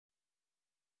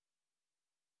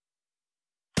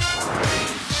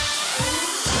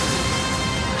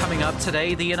Up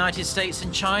today, the United States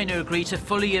and China agree to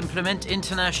fully implement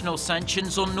international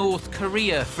sanctions on North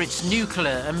Korea for its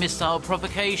nuclear and missile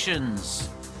provocations.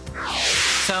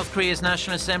 South Korea's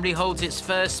National Assembly holds its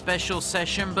first special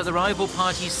session, but the rival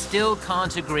parties still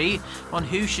can't agree on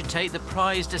who should take the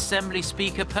prized Assembly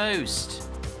Speaker post.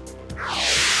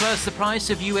 Plus, the price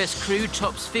of U.S. crude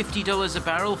tops $50 a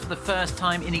barrel for the first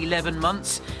time in 11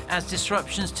 months as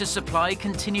disruptions to supply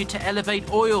continue to elevate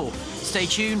oil. Stay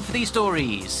tuned for these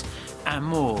stories and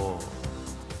more.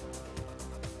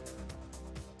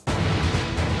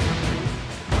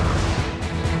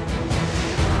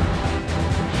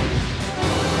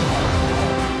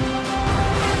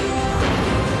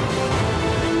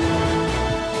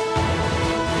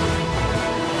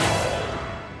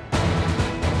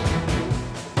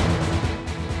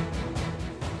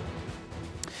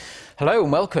 Hello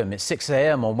and welcome. It's 6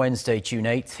 a.m. on Wednesday, June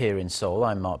 8th here in Seoul.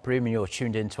 I'm Mark Broom and you're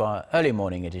tuned in to our early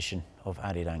morning edition of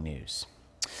Arirang News.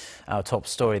 Our top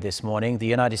story this morning, the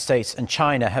United States and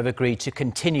China have agreed to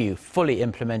continue fully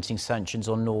implementing sanctions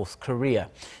on North Korea.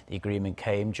 The agreement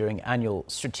came during annual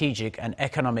strategic and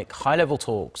economic high-level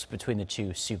talks between the two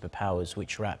superpowers,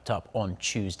 which wrapped up on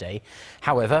Tuesday.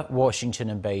 However, Washington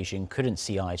and Beijing couldn't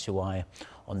see eye to eye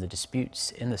on the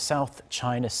disputes in the South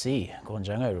China Sea. Kwon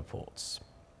Jang-ho reports.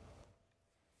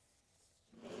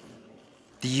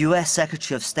 The U.S.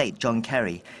 Secretary of State John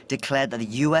Kerry declared that the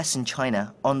U.S. and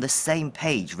China are on the same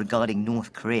page regarding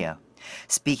North Korea.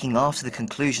 Speaking after the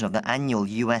conclusion of the annual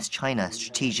U.S. China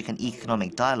Strategic and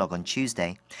Economic Dialogue on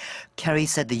Tuesday, Kerry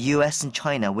said the U.S. and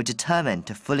China were determined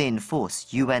to fully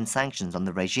enforce UN sanctions on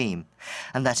the regime,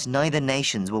 and that neither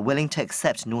nations were willing to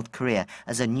accept North Korea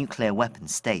as a nuclear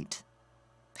weapons state.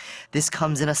 This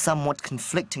comes in a somewhat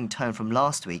conflicting tone from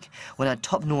last week when a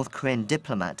top North Korean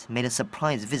diplomat made a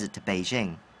surprise visit to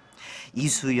Beijing. Lee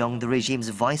Soo-young, the regime's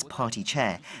vice party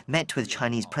chair, met with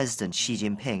Chinese President Xi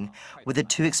Jinping, with the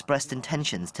two expressed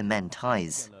intentions to mend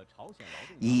ties.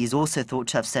 Lee is also thought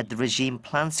to have said the regime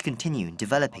plans to continue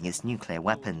developing its nuclear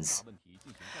weapons.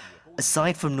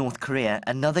 Aside from North Korea,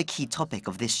 another key topic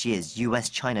of this year's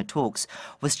U.S.-China talks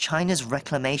was China's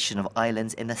reclamation of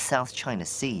islands in the South China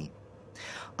Sea.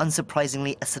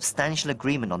 Unsurprisingly, a substantial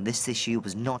agreement on this issue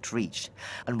was not reached,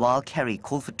 and while Kerry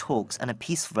called for talks and a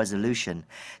peaceful resolution,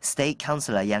 State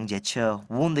Councillor Yang Jie-che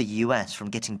warned the U.S. from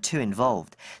getting too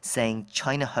involved, saying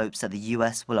China hopes that the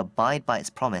U.S. will abide by its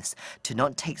promise to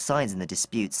not take sides in the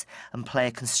disputes and play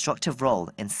a constructive role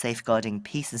in safeguarding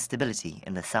peace and stability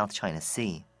in the South China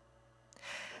Sea.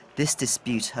 This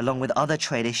dispute, along with other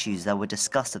trade issues that were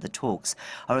discussed at the talks,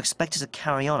 are expected to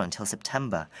carry on until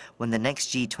September, when the next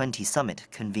G20 summit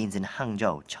convenes in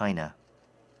Hangzhou, China.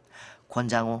 Kwon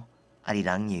Jang-ho,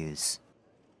 Arirang News.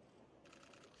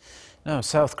 Now,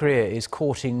 South Korea is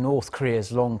courting North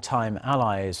Korea's long-time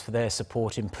allies for their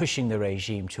support in pushing the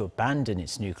regime to abandon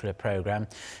its nuclear program.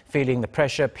 Feeling the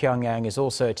pressure, Pyongyang is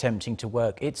also attempting to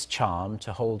work its charm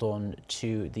to hold on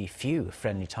to the few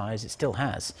friendly ties it still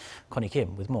has. Connie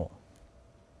Kim with more.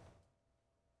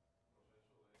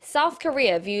 South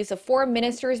Korea views a foreign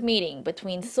ministers' meeting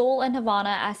between Seoul and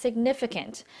Havana as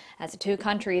significant, as the two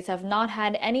countries have not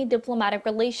had any diplomatic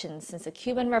relations since the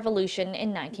Cuban Revolution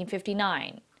in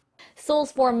 1959.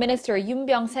 Seoul's Foreign Minister Yoon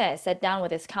Byung-se sat down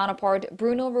with his counterpart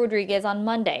Bruno Rodriguez on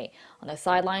Monday on the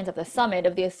sidelines of the summit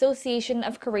of the Association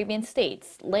of Caribbean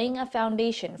States, laying a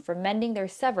foundation for mending their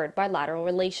severed bilateral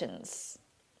relations.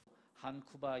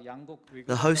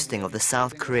 The hosting of the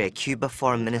South Korea-Cuba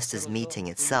foreign ministers' meeting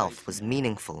itself was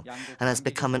meaningful and has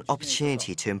become an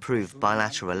opportunity to improve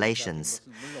bilateral relations.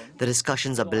 The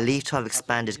discussions are believed to have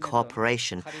expanded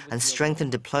cooperation and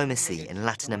strengthened diplomacy in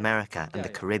Latin America and the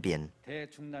Caribbean.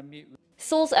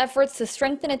 Seoul's efforts to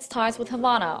strengthen its ties with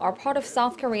Havana are part of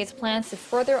South Korea's plans to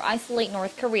further isolate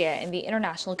North Korea in the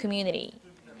international community.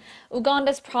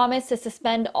 Uganda's promise to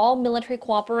suspend all military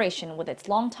cooperation with its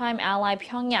longtime ally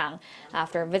Pyongyang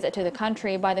after a visit to the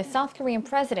country by the South Korean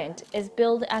president is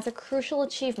billed as a crucial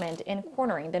achievement in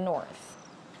cornering the North.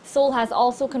 Seoul has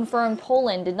also confirmed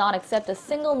Poland did not accept a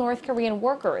single North Korean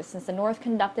worker since the North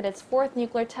conducted its fourth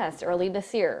nuclear test early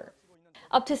this year.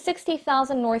 Up to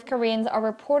 60,000 North Koreans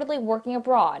are reportedly working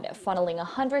abroad, funneling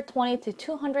 120 to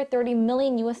 230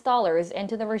 million US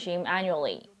into the regime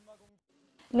annually.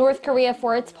 North Korea,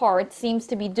 for its part, seems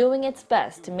to be doing its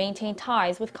best to maintain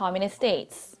ties with communist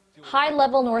states.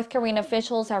 High-level North Korean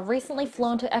officials have recently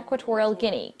flown to Equatorial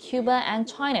Guinea, Cuba, and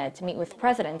China to meet with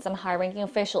presidents and high-ranking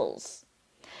officials.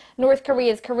 North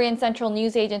Korea's Korean Central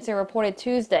News Agency reported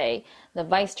Tuesday the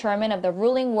vice chairman of the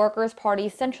ruling Workers' Party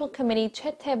Central Committee,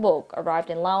 Choi Tae-bok, arrived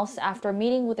in Laos after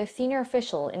meeting with a senior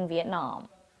official in Vietnam.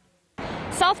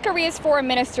 South Korea's foreign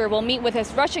minister will meet with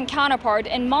his Russian counterpart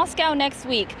in Moscow next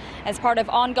week as part of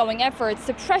ongoing efforts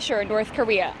to pressure North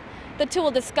Korea. The two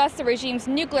will discuss the regime's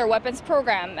nuclear weapons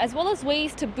program as well as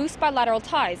ways to boost bilateral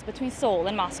ties between Seoul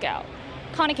and Moscow.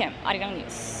 Connie Kim, Arirang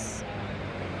News.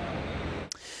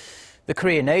 The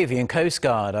Korean Navy and Coast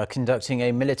Guard are conducting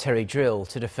a military drill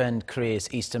to defend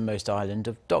Korea's easternmost island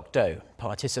of Dokdo.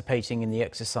 Participating in the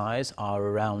exercise are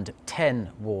around 10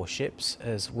 warships,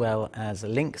 as well as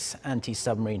Lynx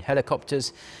anti-submarine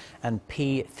helicopters and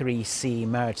P-3C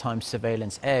maritime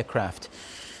surveillance aircraft.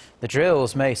 The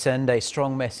drills may send a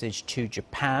strong message to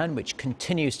Japan, which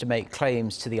continues to make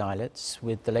claims to the islets,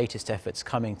 with the latest efforts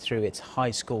coming through its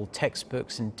high school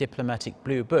textbooks and diplomatic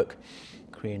blue book.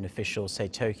 Korean officials say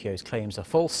Tokyo's claims are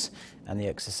false and the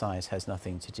exercise has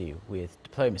nothing to do with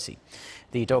diplomacy.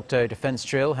 The Dokdo defense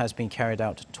drill has been carried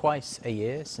out twice a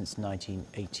year since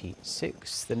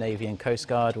 1986. The Navy and Coast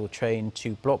Guard will train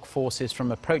to block forces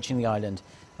from approaching the island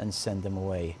and send them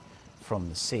away from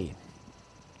the sea.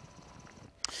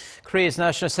 Korea's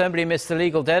National Assembly missed the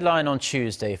legal deadline on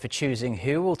Tuesday for choosing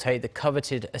who will take the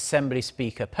coveted Assembly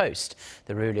Speaker post.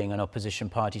 The ruling and opposition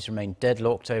parties remain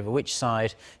deadlocked over which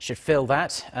side should fill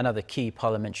that and other key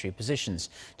parliamentary positions.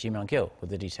 Ji Myung-gil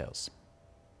with the details.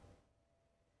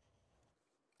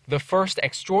 The first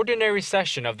extraordinary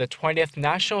session of the 20th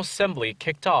National Assembly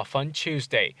kicked off on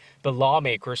Tuesday. The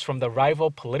lawmakers from the rival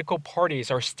political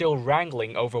parties are still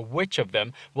wrangling over which of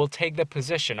them will take the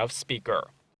position of Speaker.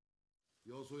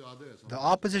 The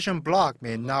opposition bloc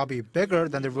may now be bigger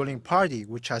than the ruling party,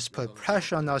 which has put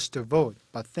pressure on us to vote,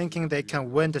 but thinking they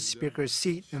can win the speaker's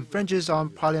seat infringes on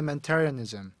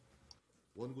parliamentarianism.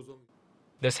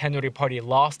 The Saenuri Party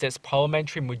lost its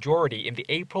parliamentary majority in the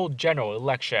April general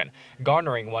election,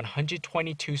 garnering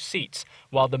 122 seats,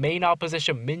 while the main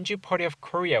opposition Minju Party of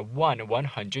Korea won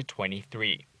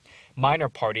 123. Minor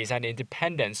parties and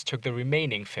independents took the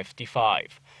remaining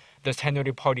 55. The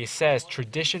Saenuri Party says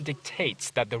tradition dictates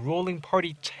that the ruling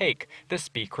party take the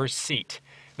speaker's seat.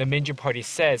 The Minju Party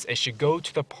says it should go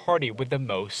to the party with the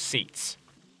most seats.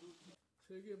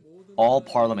 All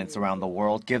parliaments around the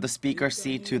world give the speaker's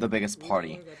seat to the biggest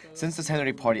party. Since the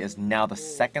Saenuri Party is now the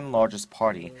second largest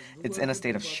party, it's in a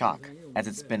state of shock, as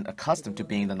it's been accustomed to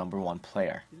being the #1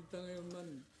 player.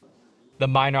 The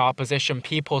minor opposition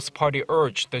People's Party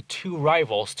urged the two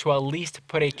rivals to at least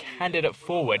put a candidate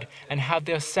forward and have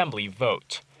the assembly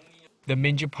vote. The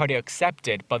Minju Party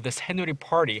accepted, but the Saenuri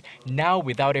Party, now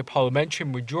without a parliamentary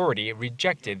majority,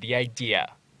 rejected the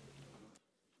idea.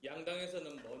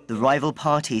 The rival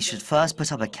parties should first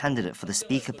put up a candidate for the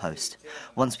speaker post.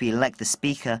 Once we elect the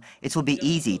speaker, it will be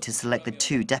easy to select the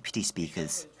two deputy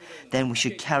speakers. Then we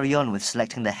should carry on with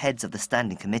selecting the heads of the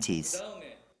standing committees.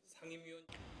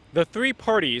 The three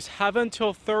parties have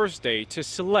until Thursday to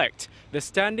select the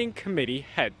standing committee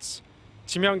heads.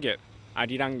 Ji Myung-gil,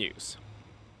 Arirang News.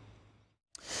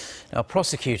 Now,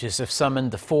 prosecutors have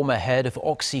summoned the former head of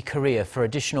Oxy Korea for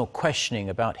additional questioning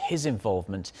about his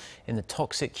involvement in the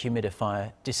toxic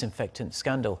humidifier disinfectant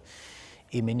scandal.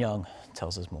 Lee Min-young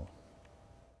tells us more.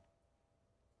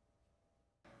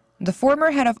 The former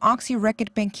head of Oxy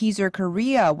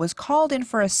Korea was called in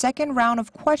for a second round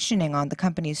of questioning on the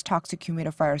company's toxic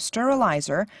humidifier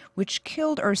sterilizer, which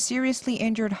killed or seriously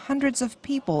injured hundreds of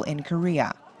people in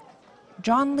Korea.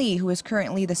 John Lee, who is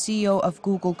currently the CEO of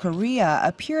Google Korea,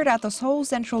 appeared at the Seoul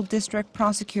Central District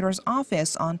Prosecutor's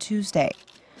office on Tuesday.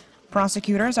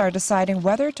 Prosecutors are deciding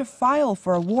whether to file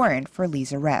for a warrant for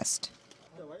Lee's arrest.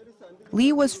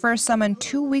 Lee was first summoned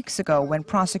 2 weeks ago when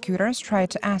prosecutors tried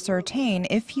to ascertain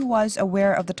if he was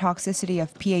aware of the toxicity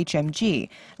of PHMG,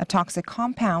 a toxic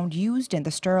compound used in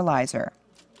the sterilizer.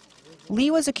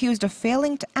 Lee was accused of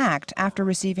failing to act after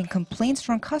receiving complaints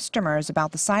from customers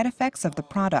about the side effects of the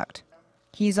product.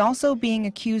 He's also being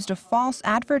accused of false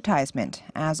advertisement,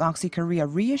 as Oxy Korea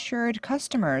reassured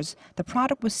customers the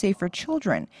product was safe for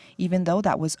children, even though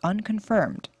that was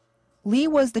unconfirmed. Lee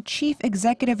was the chief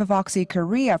executive of Oxy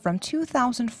Korea from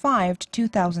 2005 to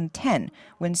 2010,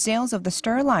 when sales of the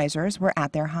sterilizers were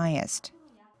at their highest.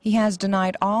 He has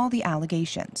denied all the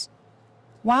allegations.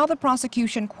 While the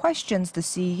prosecution questions the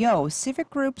CEO,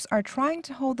 civic groups are trying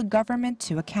to hold the government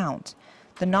to account.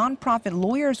 The non-profit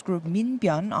lawyers group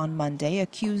Minbyun on Monday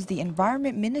accused the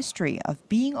Environment Ministry of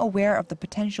being aware of the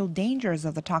potential dangers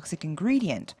of the toxic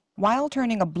ingredient, while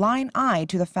turning a blind eye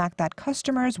to the fact that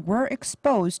customers were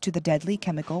exposed to the deadly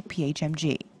chemical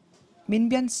PHMG.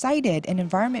 Minbyun cited an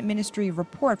Environment Ministry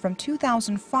report from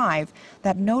 2005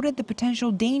 that noted the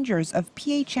potential dangers of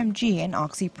PHMG in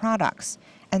Oxy products,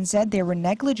 and said they were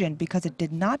negligent because it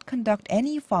did not conduct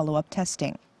any follow-up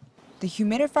testing. The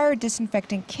humidifier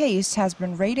disinfectant case has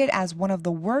been rated as one of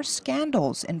the worst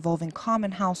scandals involving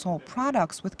common household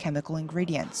products with chemical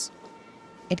ingredients.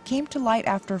 It came to light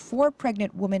after 4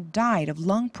 pregnant women died of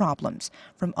lung problems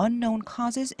from unknown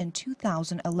causes in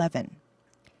 2011.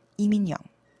 Lee Min-young,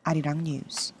 Arirang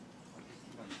News.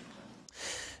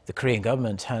 The Korean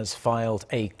government has filed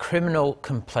a criminal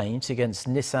complaint against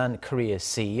Nissan Korea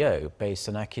CEO based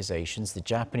on accusations the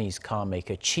Japanese car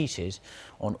maker cheated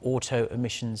on auto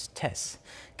emissions tests.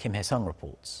 Kim Hae-sung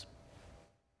reports.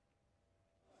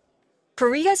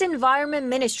 Korea's Environment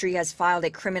Ministry has filed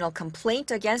a criminal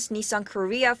complaint against Nissan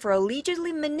Korea for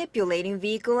allegedly manipulating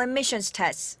vehicle emissions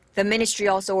tests. The ministry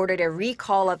also ordered a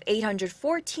recall of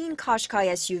 814 Qashqai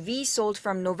SUVs sold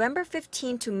from November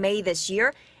 15 to May this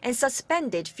year and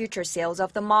suspended future sales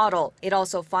of the model. It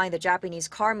also fined the Japanese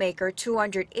car maker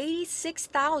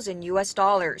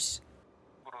 $286,000.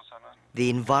 The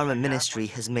Environment Ministry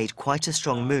has made quite a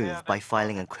strong move by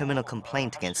filing a criminal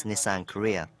complaint against Nissan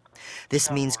Korea.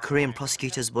 This means Korean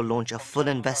prosecutors will launch a full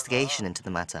investigation into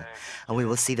the matter, and we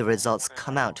will see the results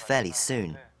come out fairly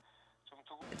soon.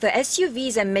 The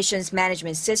SUV's emissions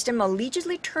management system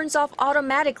allegedly turns off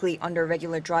automatically under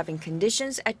regular driving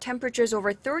conditions at temperatures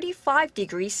over 35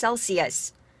 degrees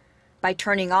Celsius. By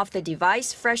turning off the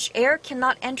device, fresh air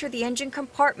cannot enter the engine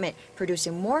compartment,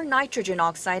 producing more nitrogen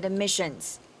oxide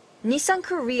emissions. Nissan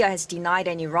Korea has denied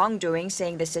any wrongdoing,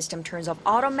 saying the system turns off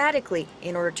automatically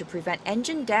in order to prevent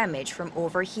engine damage from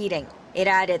overheating. It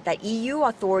added that EU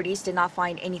authorities did not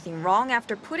find anything wrong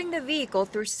after putting the vehicle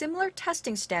through similar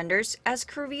testing standards as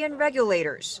Korean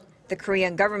regulators. The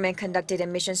Korean government conducted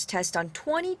emissions tests on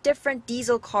 20 different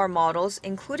diesel car models,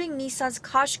 including Nissan's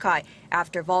Qashqai,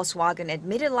 after Volkswagen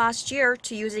admitted last year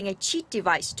to using a cheat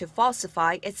device to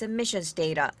falsify its emissions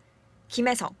data. Kim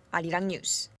Hae-sung, Arirang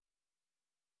News.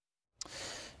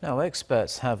 Now,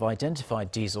 experts have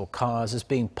identified diesel cars as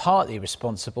being partly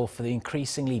responsible for the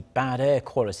increasingly bad air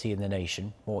quality in the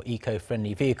nation. More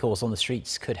eco-friendly vehicles on the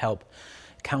streets could help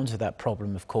counter that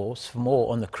problem, of course. For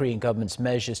more on the Korean government's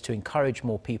measures to encourage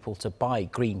more people to buy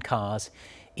green cars,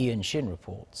 Ian Shin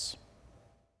reports.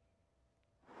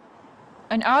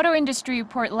 An auto industry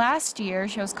report last year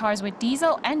shows cars with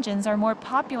diesel engines are more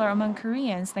popular among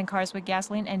Koreans than cars with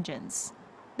gasoline engines.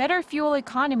 Better fuel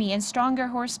economy and stronger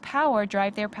horsepower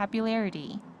drive their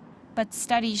popularity. But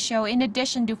studies show in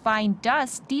addition to fine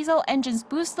dust, diesel engines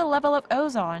boost the level of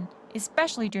ozone,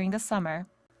 especially during the summer.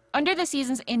 Under the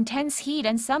season's intense heat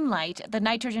and sunlight, the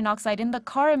nitrogen oxide in the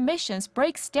car emissions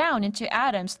breaks down into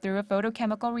atoms through a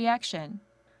photochemical reaction.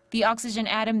 The oxygen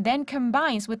atom then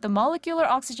combines with the molecular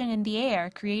oxygen in the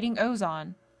air, creating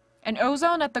ozone. And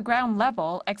ozone at the ground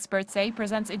level, experts say,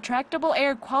 presents intractable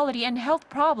air quality and health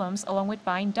problems along with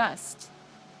fine dust.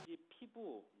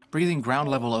 Breathing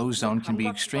ground-level ozone can be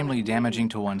extremely damaging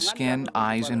to one's skin,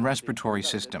 eyes, and respiratory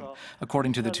system.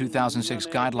 According to the 2006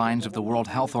 guidelines of the World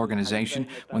Health Organization,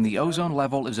 when the ozone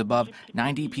level is above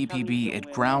 90 ppb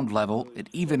at ground level, it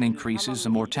even increases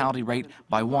the mortality rate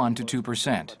by 1 to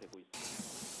 2%.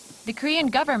 The Korean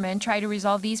government tried to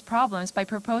resolve these problems by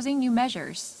proposing new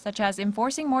measures, such as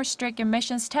enforcing more strict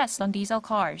emissions tests on diesel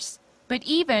cars. But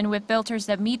even with filters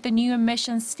that meet the new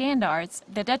emissions standards,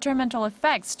 the detrimental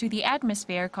effects to the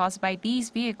atmosphere caused by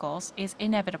these vehicles is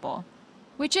inevitable.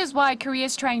 Which is why Korea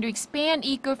is trying to expand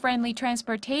eco-friendly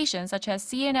transportation such as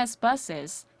CNS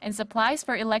buses and supplies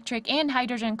for electric and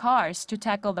hydrogen cars to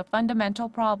tackle the fundamental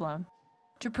problem.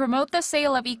 To promote the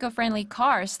sale of eco-friendly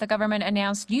cars, the government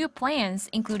announced new plans,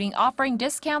 including offering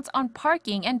discounts on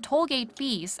parking and toll gate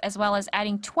fees, as well as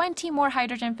adding 20 more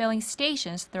hydrogen filling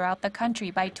stations throughout the country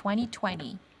by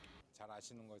 2020.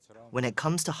 When it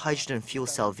comes to hydrogen fuel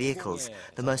cell vehicles,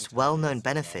 the most well-known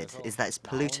benefit is that it's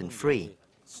pollutant-free.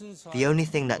 The only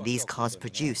thing that these cars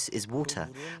produce is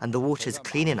water, and the water is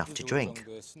clean enough to drink.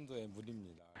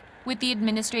 With the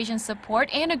administration's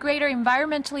support and a greater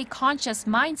environmentally conscious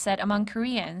mindset among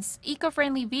Koreans,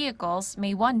 eco-friendly vehicles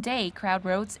may one day crowd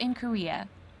roads in Korea.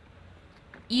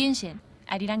 Ian Shin,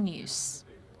 Arirang News.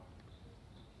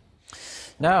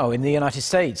 Now, in the United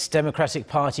States, Democratic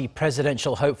Party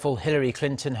presidential hopeful Hillary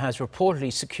Clinton has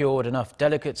reportedly secured enough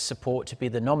delegate support to be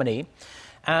the nominee.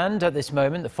 And at this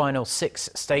moment, the final 6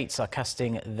 states are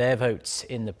casting their votes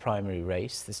in the primary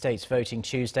race. The states voting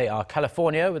Tuesday are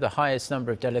California, with the highest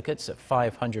number of delegates at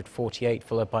 548,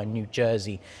 followed by New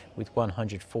Jersey with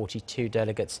 142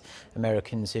 delegates.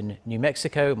 Americans in New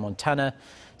Mexico, Montana,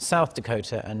 South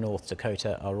Dakota and North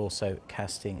Dakota are also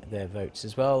casting their votes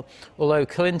as well. Although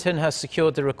Clinton has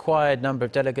secured the required number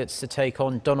of delegates to take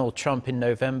on Donald Trump in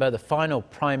November, the final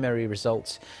primary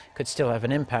results could still have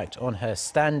an impact on her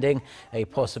standing. A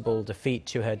possible defeat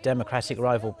to her Democratic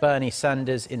rival Bernie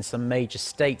Sanders in some major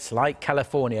states like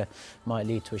California might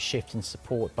lead to a shift in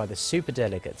support by the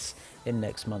superdelegates in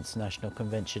next month's national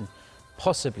convention,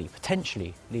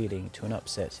 potentially leading to an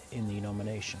upset in the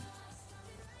nomination.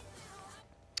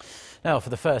 Now,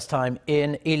 for the first time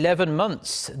in 11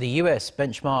 months, the U.S.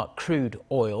 benchmark crude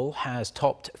oil has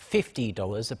topped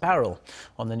 $50 a barrel.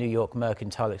 On the New York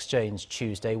Mercantile Exchange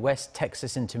Tuesday, West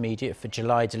Texas Intermediate for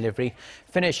July delivery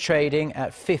finished trading at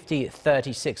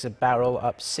 $50.36 a barrel,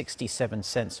 up 67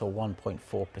 cents or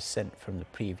 1.4% from the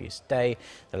previous day.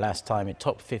 The last time it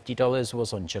topped $50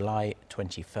 was on July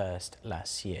 21st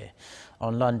last year.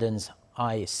 On London's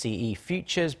ICE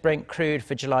futures, Brent crude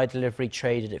for July delivery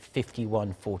traded at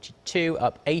 $51.42,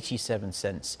 up 87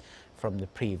 cents from the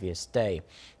previous day.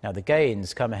 Now, the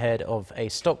gains come ahead of a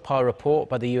stockpile report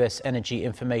by the U.S. Energy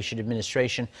Information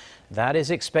Administration that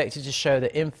is expected to show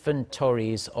that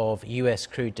inventories of U.S.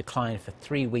 crude declined for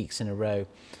 3 weeks in a row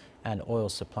and oil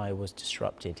supply was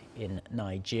disrupted in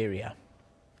Nigeria.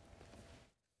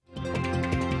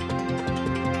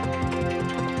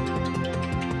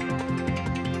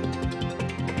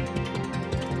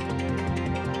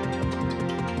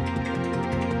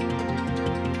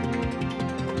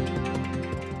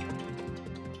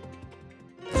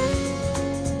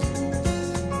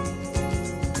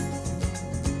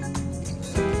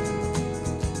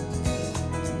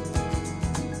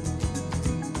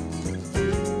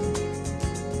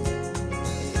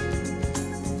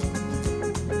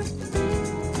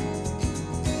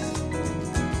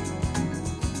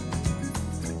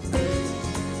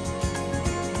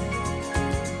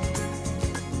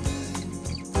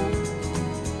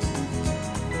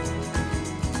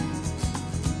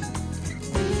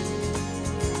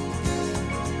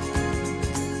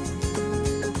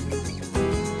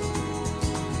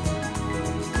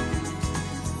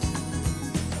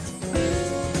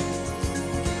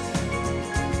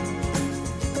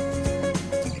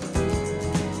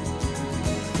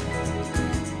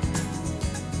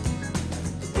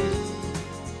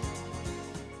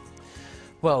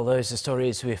 Well, those are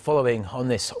stories we're following on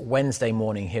this Wednesday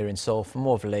morning here in Seoul. For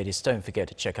more of the latest, don't forget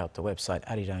to check out the website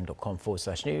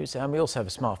arirang.com/news. And we also have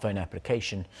a smartphone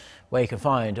application where you can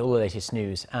find all the latest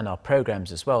news and our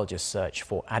programs as well. Just search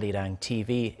for Arirang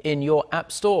TV in your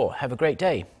app store. Have a great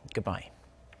day. Goodbye.